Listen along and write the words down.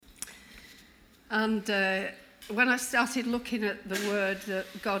And when I started looking at the word that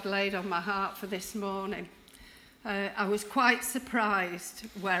God laid on my heart for this morning, I was quite surprised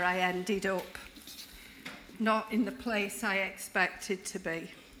where I ended up. Not in the place I expected to be.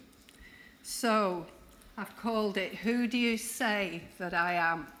 So I've called it, Who Do You Say That I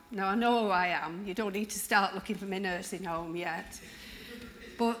Am? Now I know who I am. You don't need to start looking for my nursing home yet.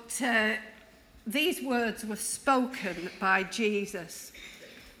 But these words were spoken by Jesus.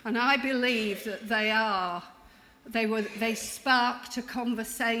 And I believe that they sparked a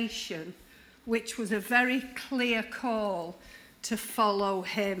conversation which was a very clear call to follow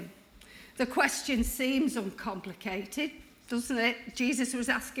him. The question seems uncomplicated, doesn't it? Jesus was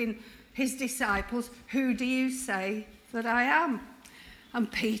asking his disciples, who do you say that I am?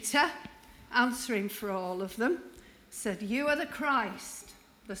 And Peter, answering for all of them, said, you are the Christ,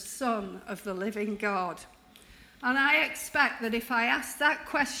 the Son of the living God. And I expect that if I ask that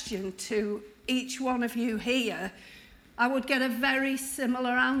question to each one of you here, I would get a very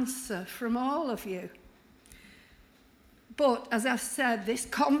similar answer from all of you. But as I've said, this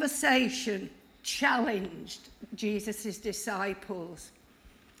conversation challenged Jesus' disciples.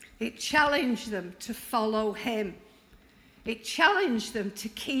 It challenged them to follow him. It challenged them to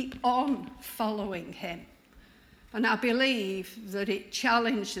keep on following him. And I believe that it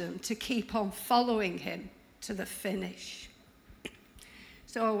challenged them to keep on following him to the finish.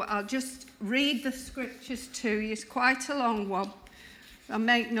 So I'll just read the scriptures to you. It's quite a long one. I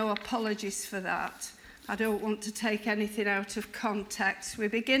make no apologies for that. I don't want to take anything out of context. We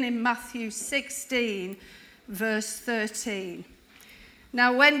begin in Matthew 16, verse 13.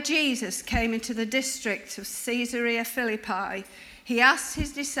 Now when Jesus came into the district of Caesarea Philippi, he asked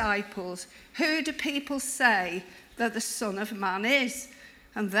his disciples, who do people say that the Son of Man is?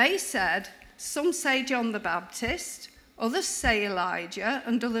 And they said, some say John the Baptist, others say Elijah,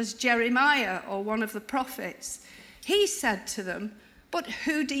 and others Jeremiah or one of the prophets. He said to them, but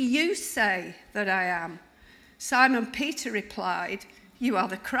who do you say that I am? Simon Peter replied, you are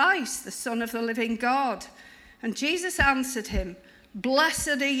the Christ, the Son of the living God. And Jesus answered him,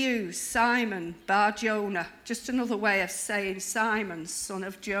 blessed are you, Simon Bar-Jonah. Just another way of saying Simon, son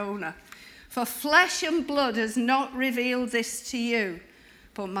of Jonah. For flesh and blood has not revealed this to you,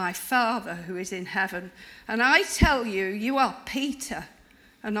 but my Father who is in heaven. And I tell you, you are Peter,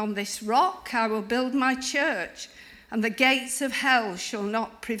 and on this rock I will build my church, and the gates of hell shall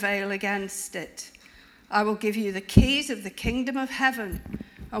not prevail against it. I will give you the keys of the kingdom of heaven,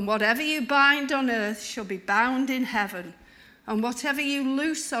 and whatever you bind on earth shall be bound in heaven, and whatever you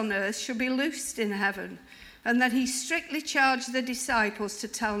loose on earth shall be loosed in heaven. And then he strictly charged the disciples to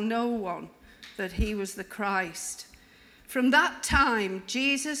tell no one that he was the Christ. From that time,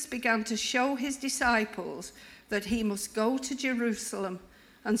 Jesus began to show his disciples that he must go to Jerusalem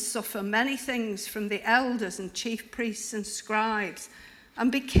and suffer many things from the elders and chief priests and scribes,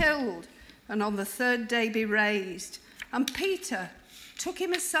 and be killed, and on the third day be raised. And Peter took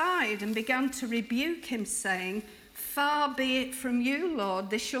him aside and began to rebuke him, saying, far be it from you, Lord,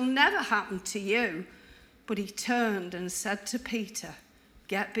 this shall never happen to you. But he turned and said to Peter,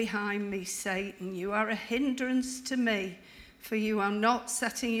 get behind me, Satan, you are a hindrance to me, for you are not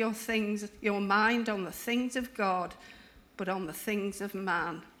setting your mind on the things of God, but on the things of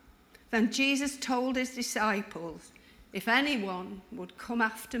man. Then Jesus told his disciples, if anyone would come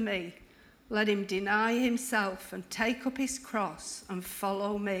after me, let him deny himself and take up his cross and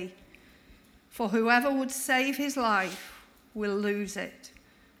follow me. For whoever would save his life will lose it,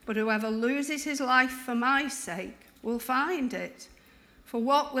 but whoever loses his life for my sake will find it. For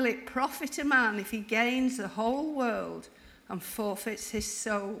what will it profit a man if he gains the whole world and forfeits his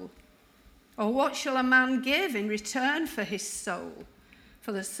soul? Or what shall a man give in return for his soul?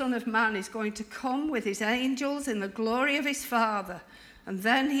 For the Son of Man is going to come with his angels in the glory of his Father, and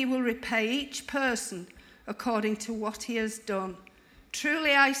then he will repay each person according to what he has done.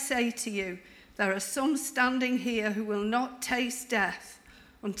 Truly I say to you, there are some standing here who will not taste death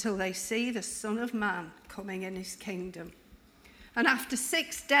until they see the Son of Man coming in his kingdom. And after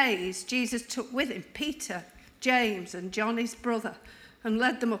 6 days, Jesus took with him Peter, James, and John his brother, and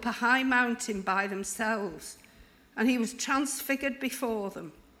led them up a high mountain by themselves. And he was transfigured before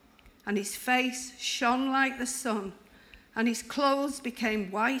them, and his face shone like the sun, and his clothes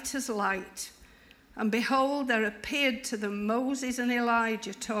became white as light. And behold, there appeared to them Moses and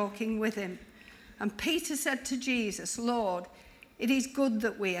Elijah talking with him. And Peter said to Jesus, Lord, it is good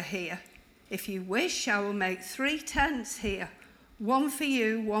that we are here. If you wish, I will make 3 tents here, one for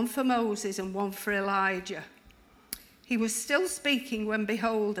you, one for Moses, and one for Elijah. He was still speaking when,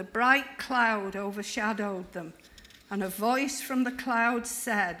 behold, a bright cloud overshadowed them, and a voice from the cloud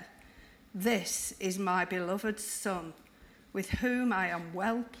said, This is my beloved Son, with whom I am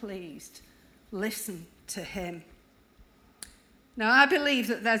well pleased. Listen to him. Now, I believe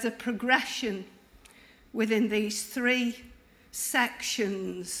that there's a progression within these three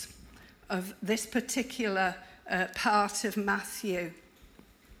sections of this particular part of Matthew.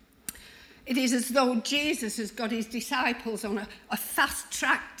 It is as though Jesus has got his disciples on a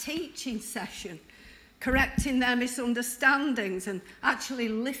fast-track teaching session, correcting their misunderstandings and actually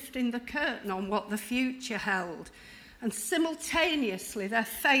lifting the curtain on what the future held. And simultaneously, their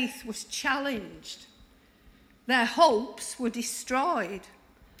faith was challenged. Their hopes were destroyed,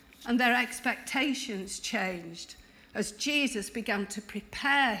 and their expectations changed as Jesus began to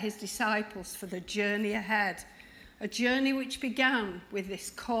prepare his disciples for the journey ahead, a journey which began with this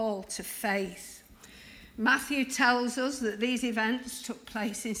call to faith. Matthew tells us that these events took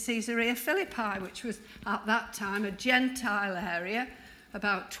place in Caesarea Philippi, which was at that time a Gentile area,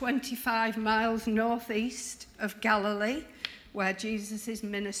 about 25 miles northeast of Galilee, where Jesus'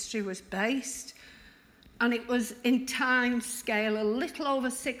 ministry was based. And it was in time scale a little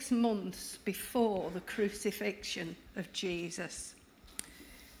over 6 months before the crucifixion of Jesus.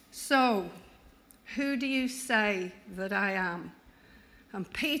 So, who do you say that I am?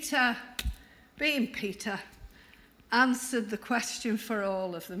 And Peter, being Peter, answered the question for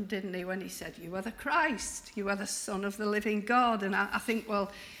all of them, didn't he, when he said, you are the Christ, you are the Son of the living God. And I think,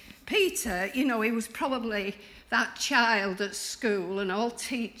 well, Peter, he was probably that child at school, and all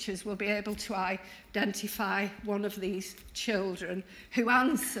teachers will be able to identify one of these children who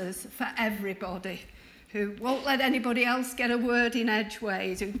answers for everybody, who won't let anybody else get a word in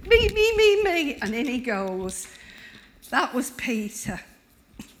edgeways, and me, and in he goes. That was Peter,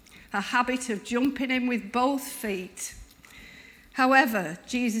 a habit of jumping in with both feet. However,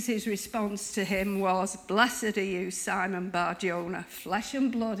 Jesus' response to him was, blessed are you, Simon Bar-Jonah, flesh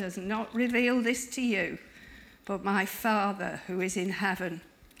and blood has not revealed this to you, but my Father who is in heaven.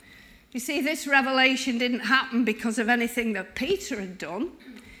 You see, this revelation didn't happen because of anything that Peter had done.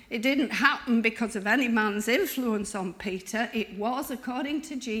 It didn't happen because of any man's influence on Peter. It was, according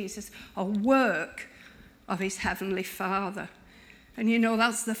to Jesus, a work of his heavenly Father. And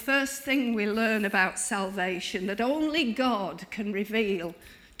that's the first thing we learn about salvation, that only God can reveal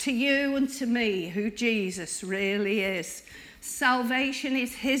to you and to me who Jesus really is. Salvation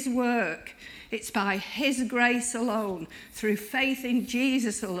is his work. It's by his grace alone, through faith in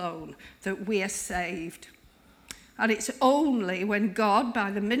Jesus alone, that we are saved. And it's only when God,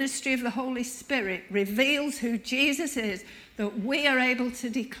 by the ministry of the Holy Spirit, reveals who Jesus is, that we are able to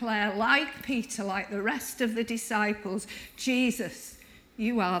declare, like Peter, like the rest of the disciples, Jesus,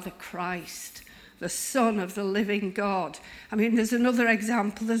 you are the Christ, the Son of the living God. I mean, there's another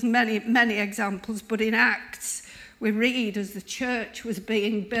example. There's many, many examples, but in Acts, we read as the church was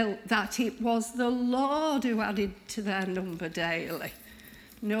being built that it was the Lord who added to their number daily.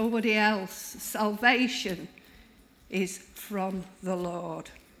 Nobody else. Salvation is from the Lord.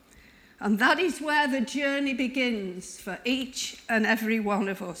 And that is where the journey begins for each and every one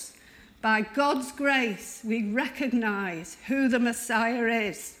of us. By God's grace, we recognize who the Messiah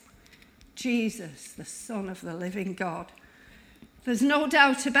is. Jesus, the Son of the living God. There's no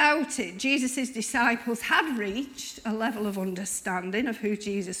doubt about it. Jesus' disciples had reached a level of understanding of who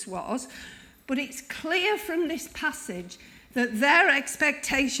Jesus was, but it's clear from this passage that their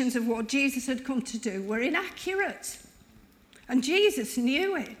expectations of what Jesus had come to do were inaccurate. And Jesus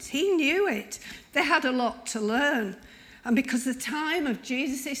knew it. He knew it. They had a lot to learn. And because the time of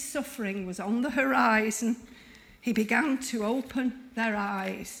Jesus' suffering was on the horizon, he began to open their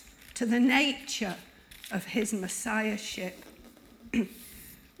eyes to the nature of his messiahship.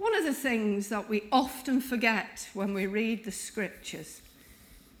 One of the things that we often forget when we read the scriptures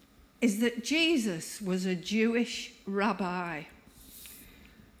is that Jesus was a Jewish rabbi.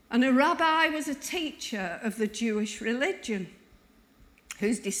 And a rabbi was a teacher of the Jewish religion,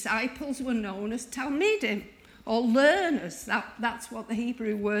 whose disciples were known as Talmidim, or learners. That's what the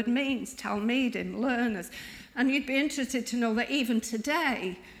Hebrew word means, Talmidim, learners. And you'd be interested to know that even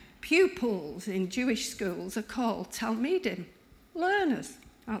today, pupils in Jewish schools are called Talmidim, learners.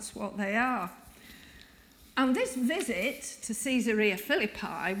 That's what they are. And this visit to Caesarea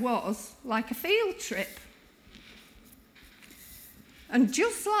Philippi was like a field trip. And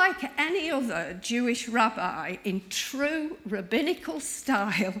just like any other Jewish rabbi in true rabbinical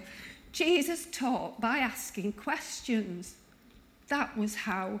style, Jesus taught by asking questions. That was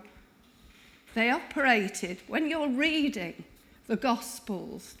how they operated. When you're reading the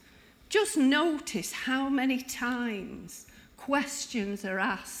Gospels, just notice how many times questions are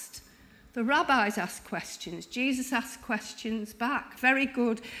asked The rabbis asked questions. Jesus asked questions back. Very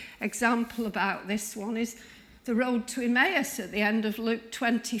good example about this one is the road to Emmaus at the end of Luke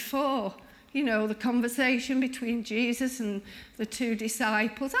 24. You know, the conversation between Jesus and the two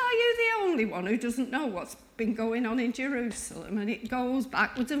disciples. Are you the only one who doesn't know what's been going on in Jerusalem? And it goes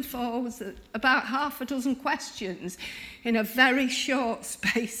backwards and forwards, about half a dozen questions in a very short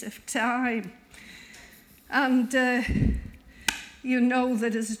space of time. And you know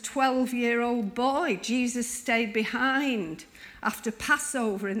that as a 12-year-old boy, Jesus stayed behind after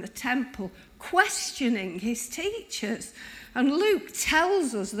Passover in the temple, questioning his teachers. And Luke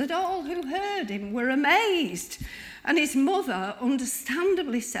tells us that all who heard him were amazed. And his mother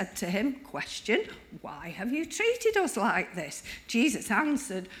understandably said to him, question, why have you treated us like this? Jesus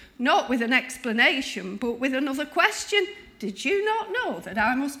answered, not with an explanation, but with another question. Did you not know that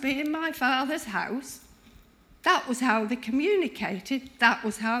I must be in my Father's house? That was how they communicated. That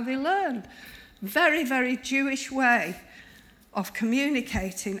was how they learned. Very, very Jewish way of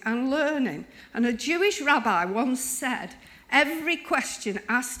communicating and learning. And a Jewish rabbi once said, every question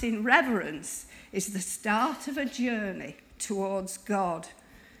asked in reverence is the start of a journey towards God.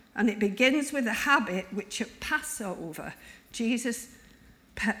 And it begins with a habit which at Passover, Jewish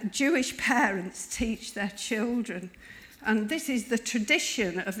parents teach their children. And this is the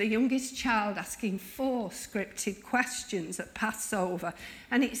tradition of the youngest child asking 4 scripted questions at Passover.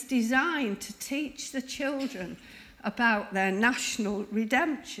 And it's designed to teach the children about their national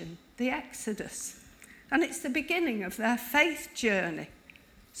redemption, the Exodus. And it's the beginning of their faith journey.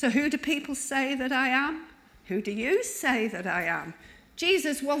 So who do people say that I am? Who do you say that I am?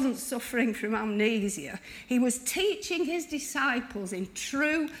 Jesus wasn't suffering from amnesia. He was teaching his disciples in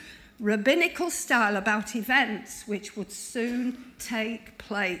true rabbinical style about events which would soon take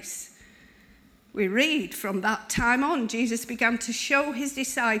place. We read from that time on, Jesus began to show his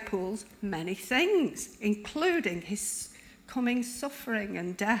disciples many things, including his coming suffering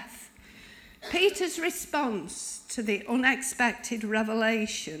and death. Peter's response to the unexpected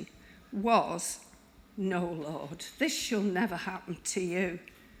revelation was, no, Lord, this shall never happen to you.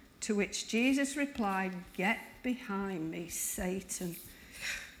 To which Jesus replied, get behind me, Satan.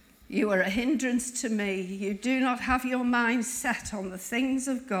 You are a hindrance to me. You do not have your mind set on the things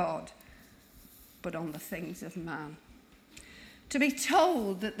of God, but on the things of man. To be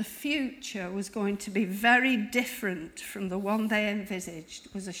told that the future was going to be very different from the one they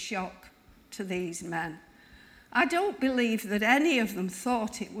envisaged was a shock to these men. I don't believe that any of them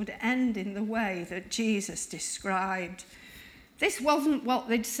thought it would end in the way that Jesus described. This wasn't what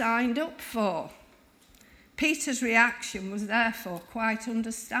they'd signed up for. Peter's reaction was therefore quite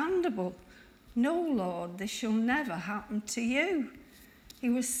understandable. No, Lord, this shall never happen to you. He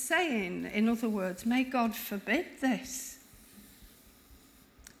was saying, in other words, may God forbid this.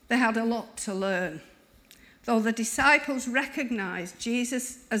 They had a lot to learn. Though the disciples recognized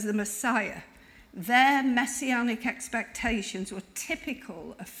Jesus as the Messiah, their messianic expectations were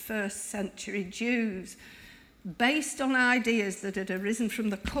typical of first century Jews, based on ideas that had arisen from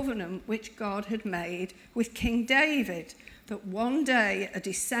the covenant which God had made with King David, that one day a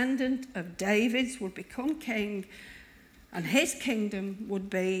descendant of David's would become king and his kingdom would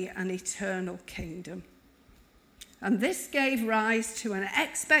be an eternal kingdom. And this gave rise to an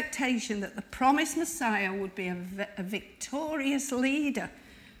expectation that the promised Messiah would be a victorious leader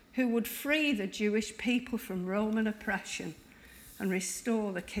who would free the Jewish people from Roman oppression and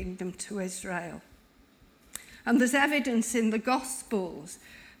restore the kingdom to Israel. And there's evidence in the Gospels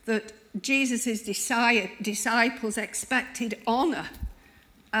that Jesus' disciples expected honour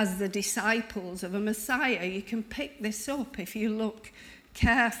as the disciples of a Messiah. You can pick this up if you look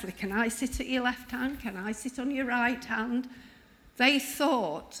carefully. Can I sit at your left hand? Can I sit on your right hand? They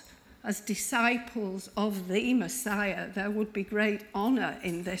thought, as disciples of the Messiah, there would be great honour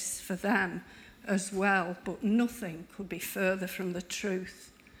in this for them as well, but nothing could be further from the truth.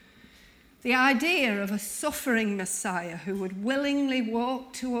 The idea of a suffering Messiah who would willingly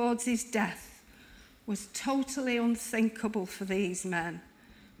walk towards his death was totally unthinkable for these men.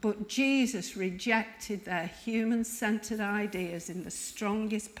 But Jesus rejected their human-centered ideas in the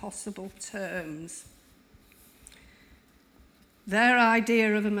strongest possible terms. Their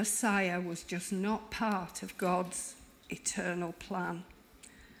idea of a Messiah was just not part of God's eternal plan.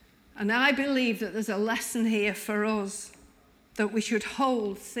 And I believe that there's a lesson here for us, that we should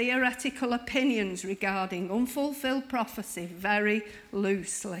hold theoretical opinions regarding unfulfilled prophecy very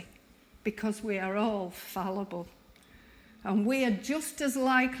loosely, because we are all fallible. And we are just as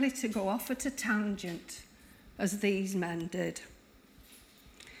likely to go off at a tangent as these men did.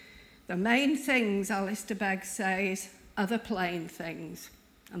 The main things, Alistair Begg says, are the plain things.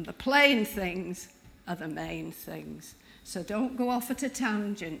 And the plain things are the main things. So don't go off at a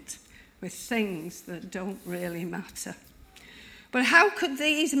tangent with things that don't really matter. But how could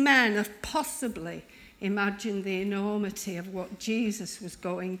these men have possibly imagined the enormity of what Jesus was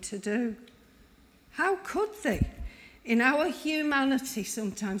going to do? How could they? In our humanity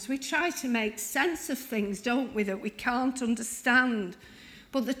sometimes we try to make sense of things, don't we, that we can't understand.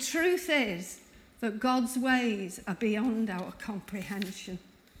 But the truth is that God's ways are beyond our comprehension.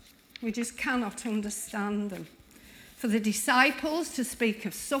 We just cannot understand them. For the disciples to speak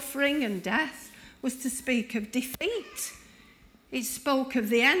of suffering and death was to speak of defeat. It spoke of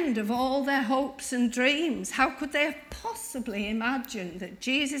the end of all their hopes and dreams. How could they have possibly imagined that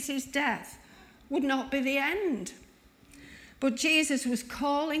Jesus' death would not be the end? But Jesus was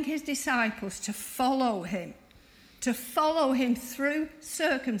calling his disciples to follow him through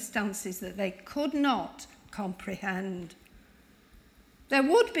circumstances that they could not comprehend. There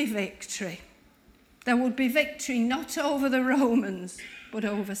would be victory. There would be victory not over the Romans, but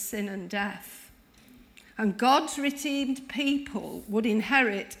over sin and death. And God's redeemed people would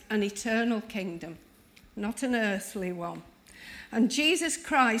inherit an eternal kingdom, not an earthly one. And Jesus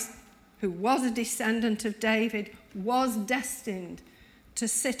Christ, who was a descendant of David, was destined to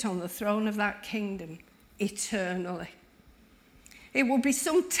sit on the throne of that kingdom eternally. It will be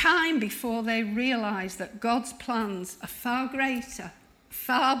some time before they realise that God's plans are far greater,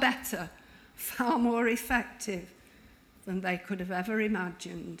 far better, far more effective than they could have ever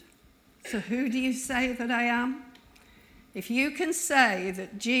imagined. So who do you say that I am? If you can say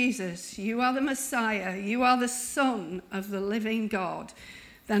that Jesus, you are the Messiah, you are the Son of the living God,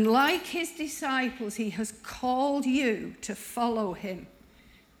 then like his disciples, he has called you to follow him,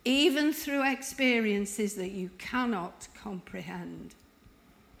 even through experiences that you cannot comprehend.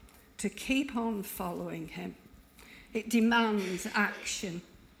 To keep on following him. It demands action.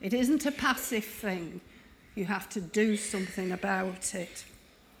 It isn't a passive thing. You have to do something about it.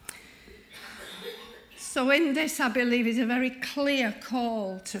 So in this, I believe, is a very clear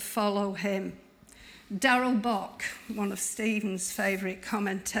call to follow him. Darrell Bock, one of Stephen's favourite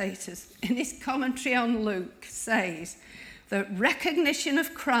commentators, in his commentary on Luke, says that recognition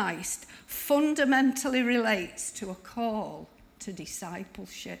of Christ fundamentally relates to a call to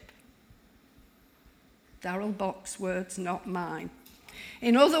discipleship. Darrell Bock's words, not mine.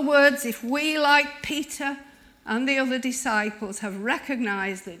 In other words, if we, like Peter and the other disciples, have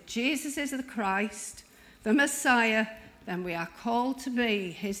recognised that Jesus is the Christ, the Messiah, then we are called to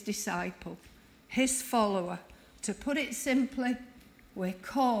be his disciple, his follower. To put it simply, we're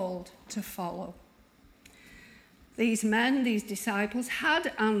called to follow. These men, these disciples,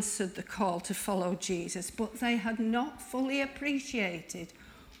 had answered the call to follow Jesus, but they had not fully appreciated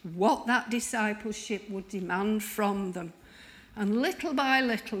what that discipleship would demand from them. And little by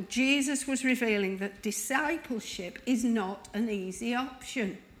little, Jesus was revealing that discipleship is not an easy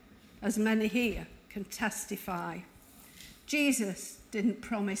option, as many here can testify. Jesus didn't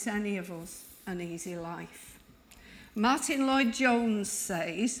promise any of us an easy life. Martin Lloyd-Jones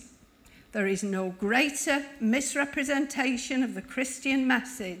says, there is no greater misrepresentation of the Christian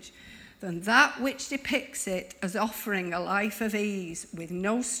message than that which depicts it as offering a life of ease with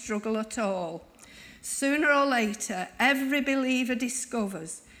no struggle at all. Sooner or later, every believer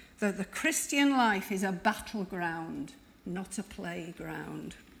discovers that the Christian life is a battleground, not a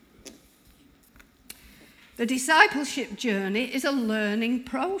playground. The discipleship journey is a learning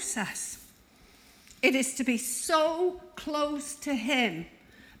process. It is to be so close to him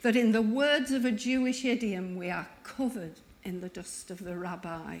that, in the words of a Jewish idiom, we are covered in the dust of the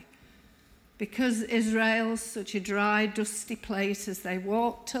rabbi. Because Israel's such a dry, dusty place, as they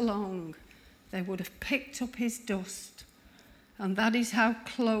walked along, they would have picked up his dust. And that is how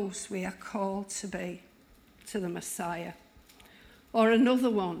close we are called to be to the Messiah. Or another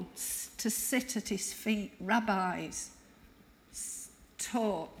one, to sit at his feet. Rabbis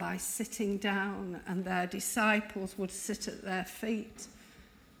taught by sitting down, and their disciples would sit at their feet.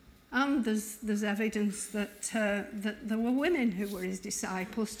 And there's evidence that there were women who were his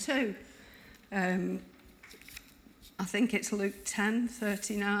disciples too. I think it's Luke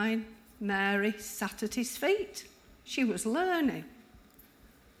 10:39. Mary sat at his feet. She was learning.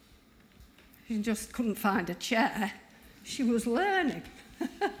 She just couldn't find a chair. She was learning.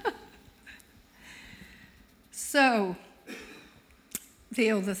 So, the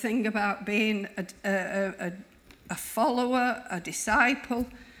other thing about being a follower, a disciple,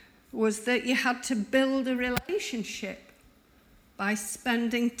 was that you had to build a relationship by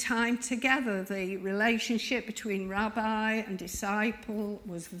spending time together. The relationship between rabbi and disciple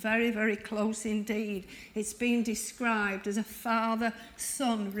was very, very close indeed. It's been described as a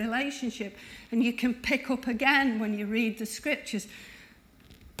father-son relationship. And you can pick up again when you read the scriptures.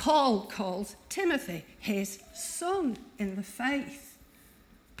 Paul calls Timothy his son in the faith.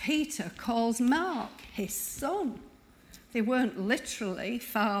 Peter calls Mark his son. They weren't literally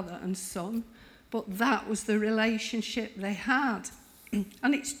father and son, but that was the relationship they had.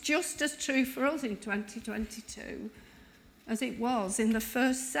 And it's just as true for us in 2022 as it was in the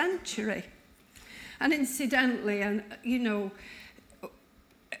first century. And incidentally, and you know,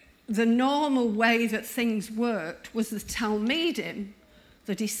 the normal way that things worked was the Talmidim,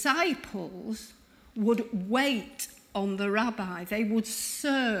 the disciples, would wait on the rabbi. They would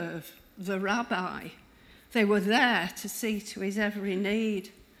serve the rabbi. They were there to see to his every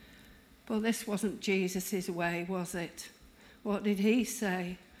need. But this wasn't Jesus' way, was it? What did he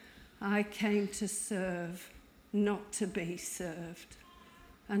say? I came to serve, not to be served.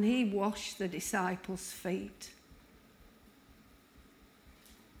 And he washed the disciples' feet.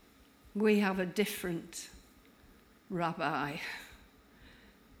 We have a different rabbi,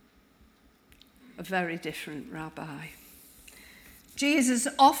 a very different rabbi. Jesus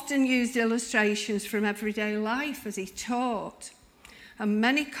often used illustrations from everyday life as he taught. And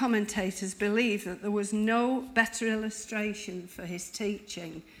many commentators believe that there was no better illustration for his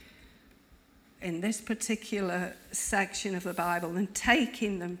teaching in this particular section of the Bible than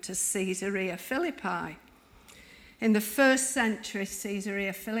taking them to Caesarea Philippi. In the first century,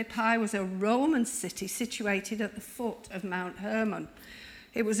 Caesarea Philippi was a Roman city situated at the foot of Mount Hermon.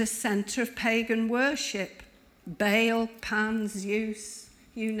 It was a centre of pagan worship. Baal, Pan, Zeus,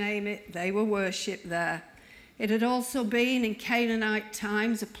 you name it, they were worshipped there. It had also been in Canaanite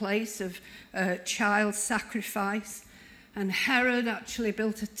times a place of child sacrifice, and Herod actually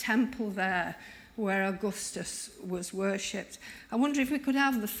built a temple there where Augustus was worshipped. I wonder if we could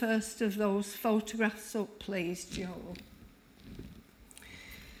have the first of those photographs up, please, Joel.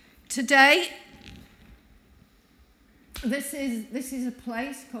 Today, this is a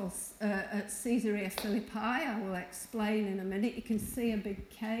place called at Caesarea Philippi. I will explain in a minute. You can see a big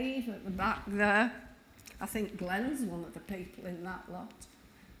cave at the back there. I think Glenn's one of the people in that lot.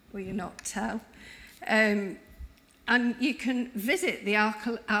 Will you not tell? And you can visit the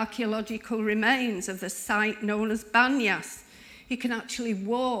archaeological remains of the site known as Banyas. You can actually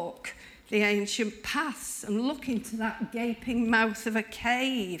walk the ancient paths and look into that gaping mouth of a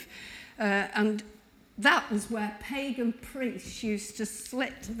cave. And that was where pagan priests used to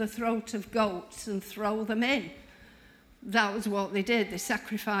slit the throat of goats and throw them in. That was what they did. They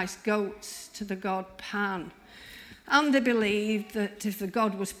sacrificed goats to the god Pan. And they believed that if the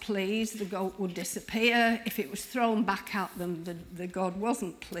god was pleased, the goat would disappear. If it was thrown back at them, the god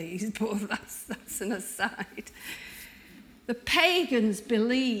wasn't pleased, but that's an aside. The pagans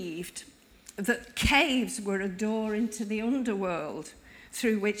believed that caves were a door into the underworld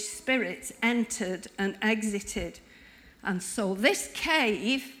through which spirits entered and exited. And so this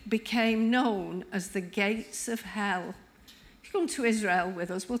cave became known as the gates of hell. If you come to Israel with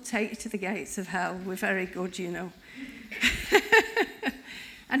us, we'll take you to the gates of hell. We're very good, you know.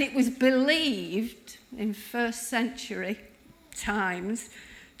 And it was believed in first century times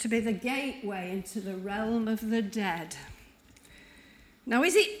to be the gateway into the realm of the dead. Now,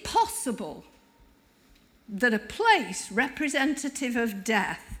 is it possible that a place representative of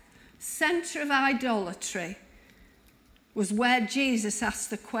death, centre of idolatry, was where Jesus asked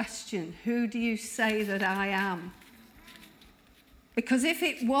the question, who do you say that I am? Because if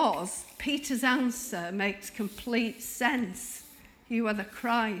it was, Peter's answer makes complete sense. You are the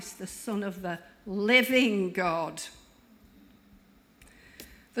Christ, the Son of the living God.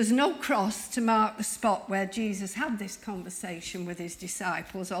 There's no cross to mark the spot where Jesus had this conversation with his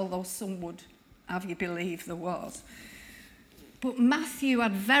disciples, although some would have you believe there was. But Matthew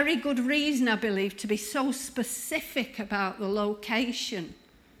had very good reason, I believe, to be so specific about the location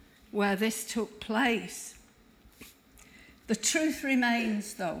where this took place. The truth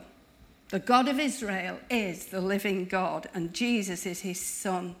remains, though. The God of Israel is the living God, and Jesus is his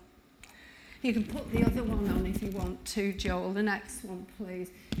son. You can put the other one on if you want to, Joel. The next one, please.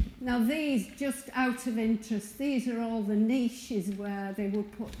 Now, these, just out of interest, these are all the niches where they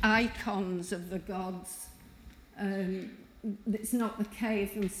would put icons of the gods. It's not the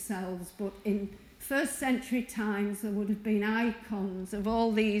cave themselves, but in first century times, there would have been icons of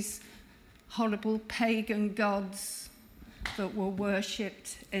all these horrible pagan gods that were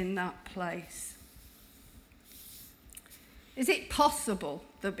worshipped in that place. Is it possible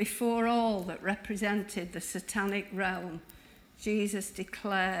that before all that represented the satanic realm, Jesus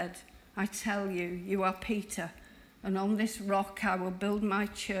declared, I tell you, you are Peter, and on this rock I will build my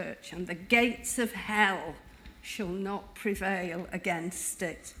church, and the gates of hell shall not prevail against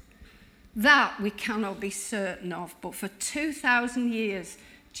it. That we cannot be certain of, but for 2,000 years,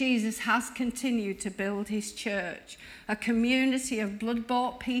 Jesus has continued to build his church, a community of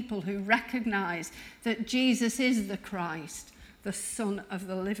blood-bought people who recognize that Jesus is the Christ, the Son of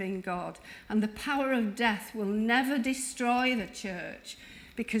the living God. And the power of death will never destroy the church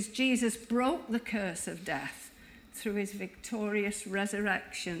because Jesus broke the curse of death through his victorious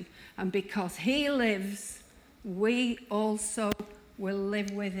resurrection. And because he lives, we also will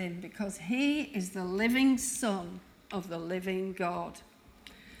live with him, because he is the living Son of the living God.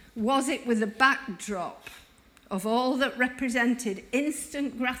 Was it with the backdrop of all that represented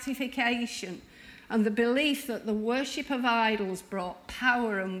instant gratification and the belief that the worship of idols brought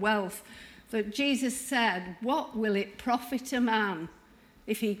power and wealth that Jesus said, what will it profit a man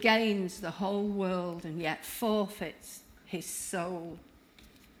if he gains the whole world and yet forfeits his soul?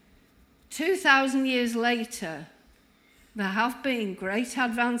 2,000 years later, there have been great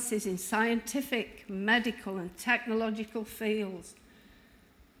advances in scientific, medical, and technological fields,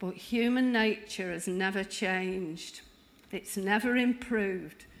 but human nature has never changed. It's never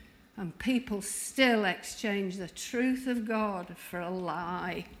improved, and people still exchange the truth of God for a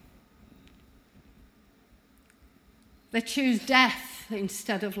lie. They choose death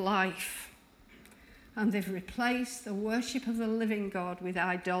instead of life, and they've replaced the worship of the living God with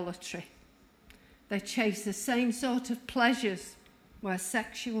idolatry. They chase the same sort of pleasures where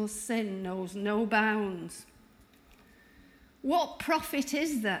sexual sin knows no bounds. What profit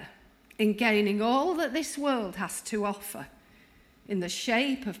is there in gaining all that this world has to offer in the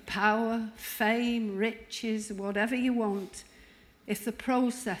shape of power, fame, riches, whatever you want, if the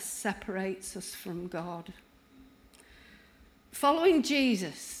process separates us from God? Following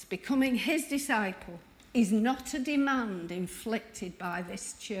Jesus, becoming his disciple, is not a demand inflicted by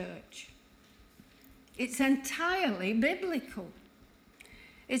this church. It's entirely biblical.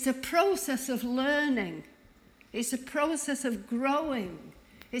 It's a process of learning. It's a process of growing.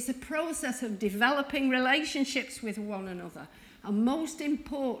 It's a process of developing relationships with one another, and most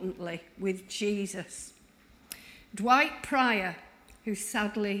importantly, with Jesus. Dwight Pryor, who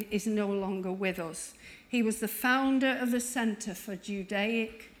sadly is no longer with us, he was the founder of the Center for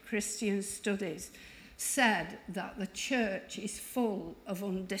Judaic Christian Studies, said that the church is full of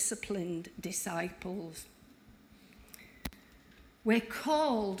undisciplined disciples. We're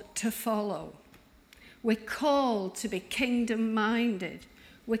called to follow. We're called to be kingdom-minded.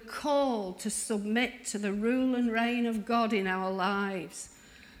 We're called to submit to the rule and reign of God in our lives.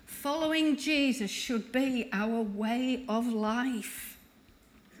 Following Jesus should be our way of life.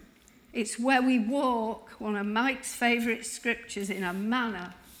 It's where we walk, one of Mike's favourite scriptures, in a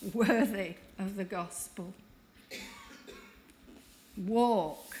manner worthy of the gospel.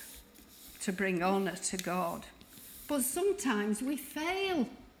 Walk to bring honour to God. But sometimes we fail.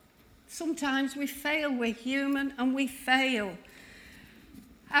 Sometimes we fail. We're human and we fail.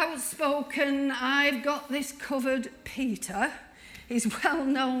 Outspoken, I've got this covered Peter is well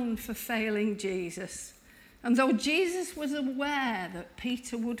known for failing Jesus. And though Jesus was aware that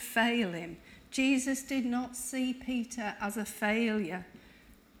Peter would fail him, Jesus did not see Peter as a failure.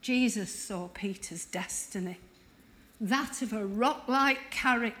 Jesus saw Peter's destiny, that of a rock-like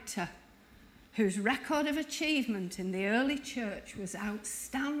character whose record of achievement in the early church was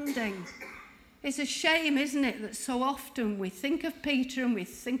outstanding. It's a shame, isn't it, that so often we think of Peter and we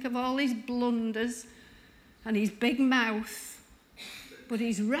think of all his blunders and his big mouth, but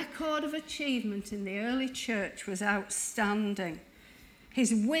his record of achievement in the early church was outstanding.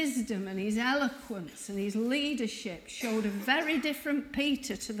 His wisdom and his eloquence and his leadership showed a very different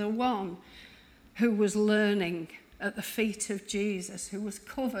Peter to the one who was learning at the feet of Jesus, who was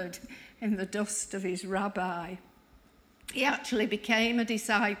covered in the dust of his rabbi. He actually became a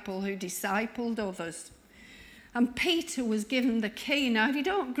disciple who discipled others. And Peter was given the key. Now, if you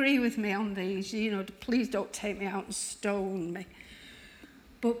don't agree with me on these, please don't take me out and stone me.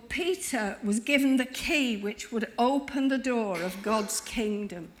 But Peter was given the key which would open the door of God's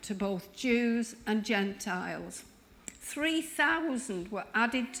kingdom to both Jews and Gentiles. 3,000 were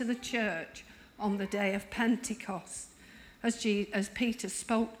added to the church on the day of Pentecost as Peter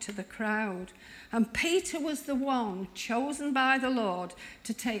spoke to the crowd. And Peter was the one chosen by the Lord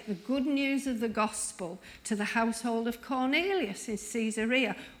to take the good news of the gospel to the household of Cornelius in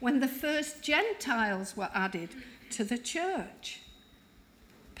Caesarea when the first Gentiles were added to the church.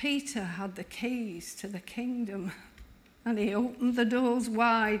 Peter had the keys to the kingdom, and he opened the doors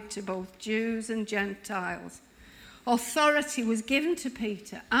wide to both Jews and Gentiles. Authority was given to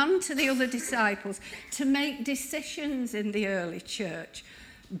Peter and to the other disciples to make decisions in the early church.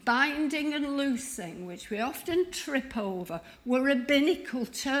 Binding and loosing, which we often trip over, were rabbinical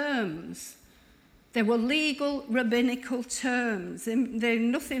terms. They were legal rabbinical terms. They're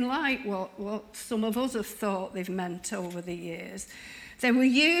nothing like what some of us have thought they've meant over the years. They were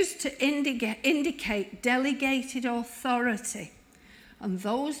used to indicate delegated authority. And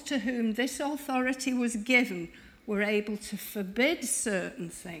those to whom this authority was given were able to forbid certain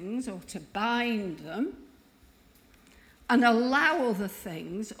things or to bind them and allow other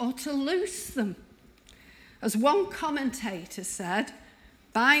things or to loose them. As one commentator said,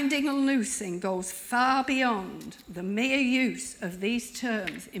 binding and loosing goes far beyond the mere use of these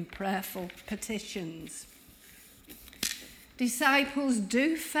terms in prayerful petitions. Disciples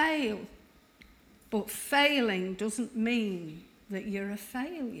do fail, but failing doesn't mean that you're a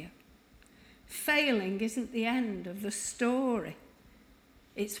failure. Failing isn't the end of the story.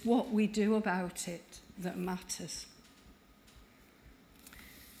 It's what we do about it that matters.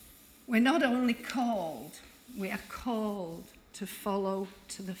 We're not only called, we are called to follow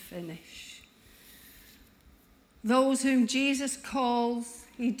to the finish. Those whom Jesus calls,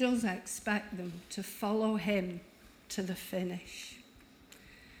 he does expect them to follow him to the finish.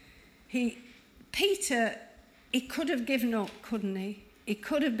 Peter, he could have given up, couldn't he? He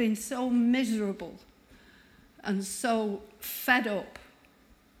could have been so miserable and so fed up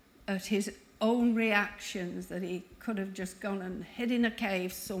at his own reactions that he could have just gone and hid in a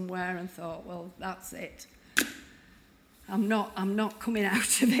cave somewhere and thought, well, that's it. I'm not coming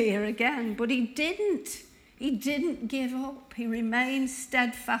out of here again. But he didn't. He didn't give up. He remained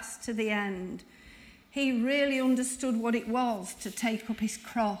steadfast to the end. He really understood what it was to take up his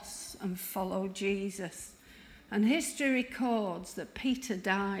cross and follow Jesus. And history records that Peter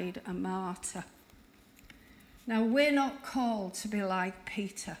died a martyr. Now, we're not called to be like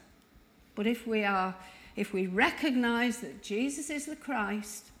Peter. But if we recognize that Jesus is the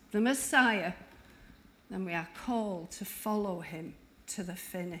Christ, the Messiah, then we are called to follow him to the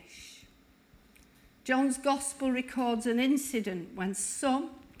finish. John's Gospel records an incident when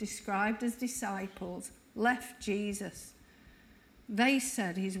some, described as disciples, left Jesus. They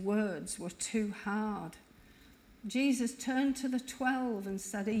said his words were too hard. Jesus turned to the 12 and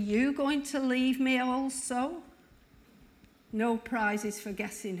said, "Are you going to leave me also?" No prizes for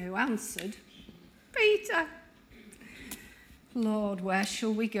guessing who answered. Peter. "Lord, where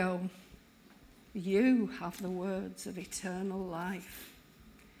shall we go? You have the words of eternal life."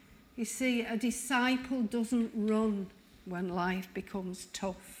 You see, a disciple doesn't run when life becomes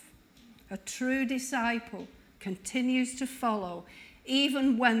tough. A true disciple continues to follow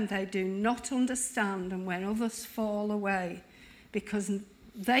even when they do not understand and when others fall away, because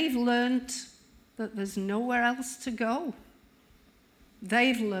they've learnt that there's nowhere else to go.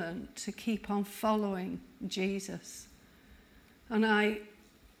 They've learned to keep on following Jesus. And I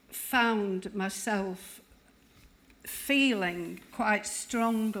found myself feeling quite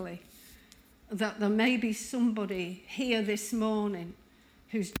strongly that there may be somebody here this morning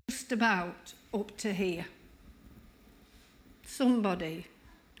who's just about up to here. Somebody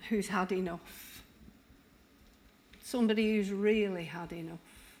who's had enough. Somebody who's really had enough.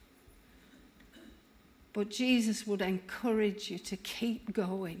 But Jesus would encourage you to keep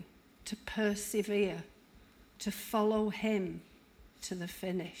going, to persevere, to follow him to the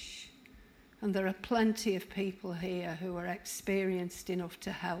finish. And there are plenty of people here who are experienced enough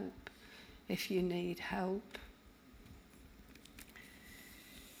to help if you need help.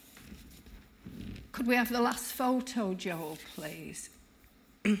 Could we have the last photo, Joel, please?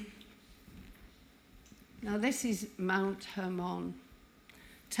 Now, this is Mount Hermon,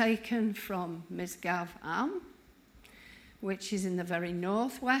 taken from Misgav Am, which is in the very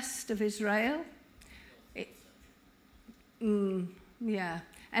northwest of Israel.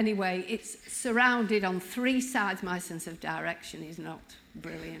 Anyway, it's surrounded on three sides. My sense of direction is not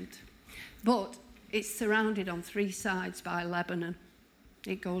brilliant. But it's surrounded on three sides by Lebanon.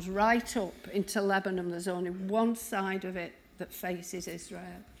 It goes right up into Lebanon. There's only one side of it that faces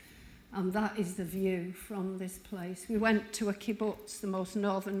Israel. And that is the view from this place. We went to a kibbutz, the most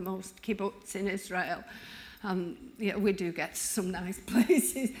northernmost kibbutz in Israel. We do get some nice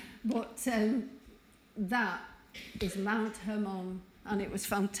places. But that is Mount Hermon. And it was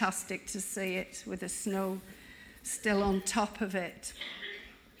fantastic to see it with the snow still on top of it.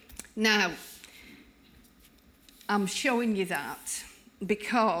 Now, I'm showing you that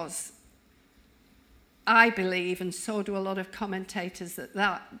because I believe, and so do a lot of commentators,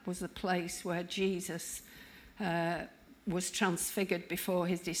 that was the place where Jesus was transfigured before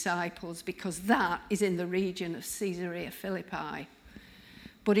his disciples, because that is in the region of Caesarea Philippi.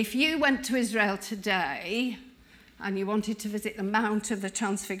 But if you went to Israel today and you wanted to visit the Mount of the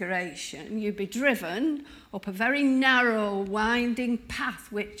Transfiguration, you'd be driven up a very narrow, winding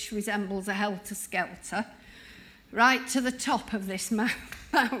path which resembles a helter-skelter, right to the top of this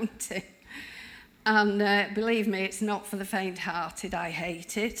mountain. And believe me, it's not for the faint-hearted. I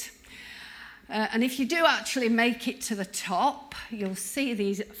hate it. And if you do actually make it to the top, you'll see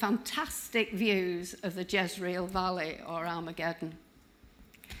these fantastic views of the Jezreel Valley or Armageddon.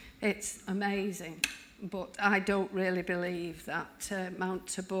 It's amazing, but I don't really believe that Mount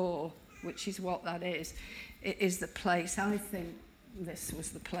Tabor, which is what that is, it is the place. I think this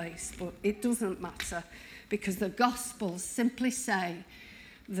was the place, but it doesn't matter, because the Gospels simply say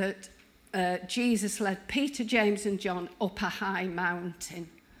that Jesus led Peter, James and John up a high mountain.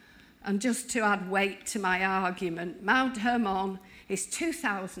 And just to add weight to my argument, Mount Hermon is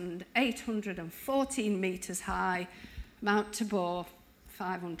 2,814 metres high, Mount Tabor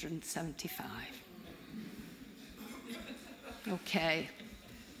 575. Okay.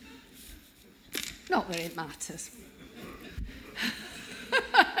 Not that it matters.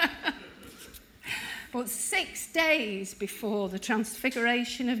 But 6 days before the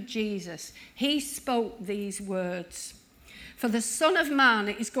transfiguration of Jesus, he spoke these words. For the Son of Man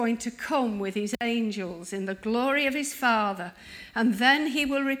is going to come with his angels in the glory of his Father, and then he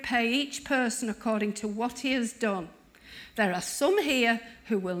will repay each person according to what he has done. There are some here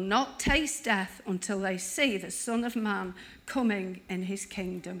who will not taste death until they see the Son of Man coming in his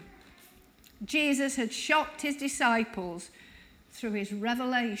kingdom. Jesus had shocked his disciples through his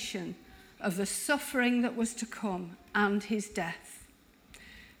revelation of the suffering that was to come and his death.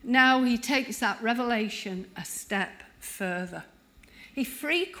 Now he takes that revelation a step further. He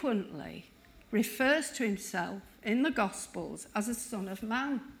frequently refers to himself in the Gospels as a Son of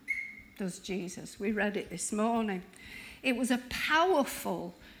Man, does Jesus. We read it this morning. It was a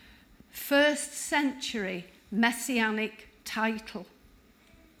powerful first century messianic title.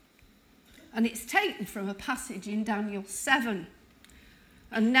 And it's taken from a passage in Daniel 7.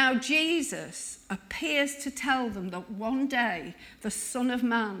 And now Jesus appears to tell them that one day the Son of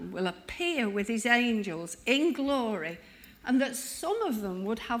Man will appear with his angels in glory, and that some of them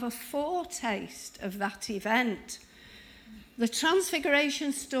would have a foretaste of that event. The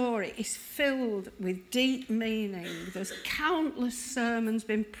Transfiguration story is filled with deep meaning. There's countless sermons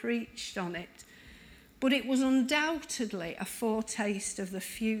been preached on it, but it was undoubtedly a foretaste of the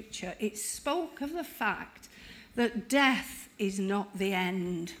future. It spoke of the fact that death is not the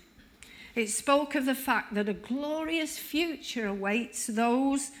end. It spoke of the fact that a glorious future awaits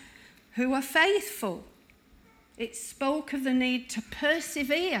those who are faithful. It spoke of the need to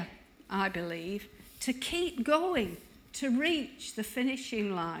persevere, I believe, to keep going, to reach the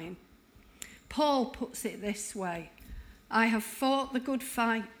finishing line. Paul puts it this way: I have fought the good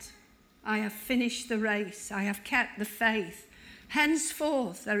fight. I have finished the race. I have kept the faith.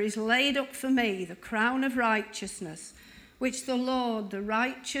 Henceforth there is laid up for me the crown of righteousness, which the Lord, the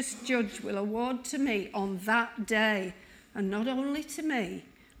righteous judge, will award to me on that day, and not only to me,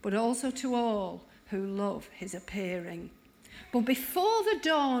 but also to all who love his appearing. But before the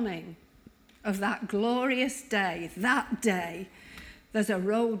dawning of that glorious day, there's a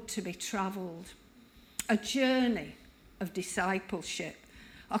road to be travelled, a journey of discipleship,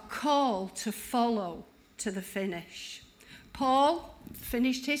 a call to follow to the finish. Paul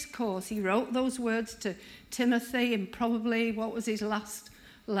finished his course. He wrote those words to Timothy in probably, what was his last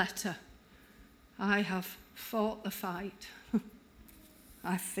letter? I have fought the fight.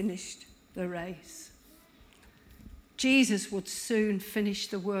 I've finished the race. Jesus would soon finish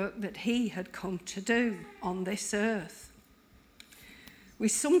the work that he had come to do on this earth. We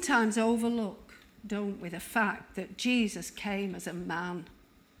sometimes overlook, don't we, the fact that Jesus came as a man.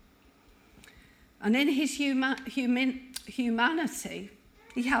 And in his humanity,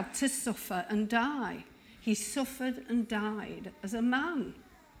 he had to suffer and die. He suffered and died as a man.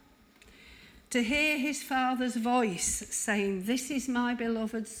 To hear his Father's voice saying, "This is my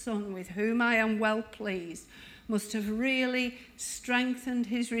beloved Son with whom I am well pleased," must have really strengthened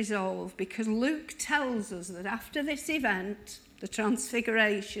his resolve, because Luke tells us that after this event, the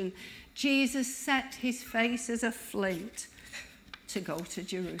Transfiguration, Jesus set his face as a flint to go to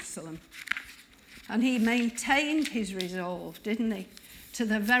Jerusalem. And he maintained his resolve, didn't he? To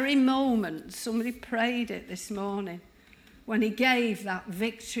the very moment, somebody prayed it this morning, when he gave that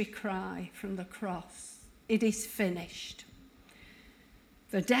victory cry from the cross. It is finished.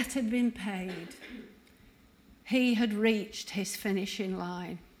 The debt had been paid. He had reached his finishing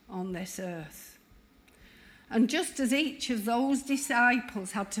line on this earth. And just as each of those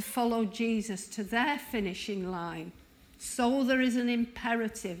disciples had to follow Jesus to their finishing line, so there is an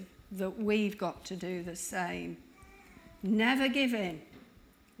imperative that we've got to do the same. Never give in,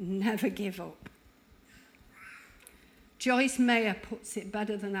 never give up. Joyce Meyer puts it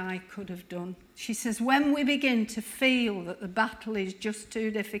better than I could have done. She says, when we begin to feel that the battle is just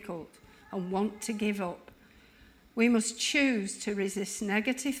too difficult and want to give up, we must choose to resist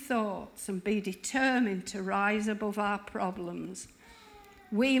negative thoughts and be determined to rise above our problems.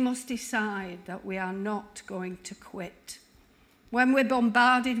 We must decide that we are not going to quit. When we're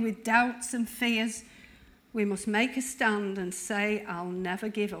bombarded with doubts and fears, we must make a stand and say, I'll never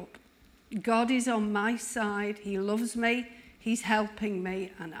give up. God is on my side. He loves me. He's helping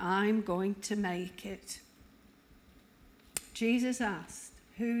me, and I'm going to make it. Jesus asked,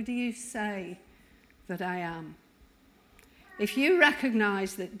 who do you say that I am? If you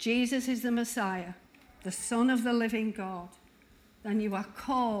recognize that Jesus is the Messiah, the Son of the living God, then you are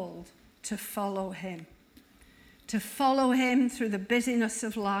called to follow him. To follow him through the busyness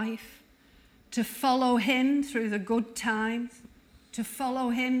of life, to follow him through the good times, to follow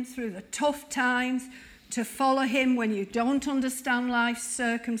him through the tough times, to follow him when you don't understand life's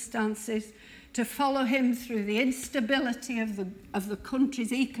circumstances, to follow him through the instability of the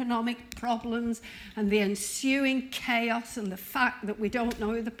country's economic problems and the ensuing chaos and the fact that we don't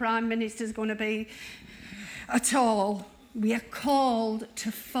know who the Prime Minister is going to be at all. We are called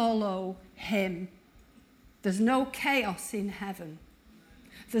to follow him. There's no chaos in heaven.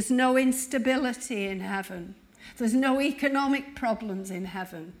 There's no instability in heaven. There's no economic problems in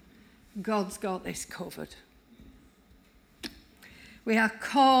heaven. God's got this covered. We are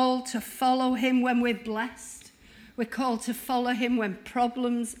called to follow him when we're blessed. We're called to follow him when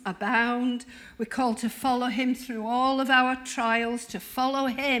problems abound. We're called to follow him through all of our trials, to follow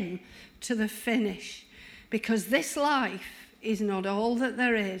him to the finish. Because this life is not all that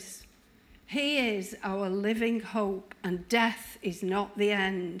there is. He is our living hope, and death is not the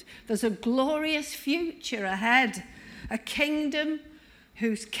end. There's a glorious future ahead, a kingdom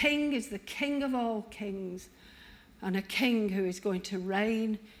whose king is the King of all kings, and a king who is going to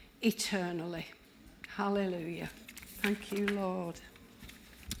reign eternally. Hallelujah. Thank you, Lord.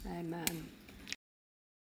 Amen.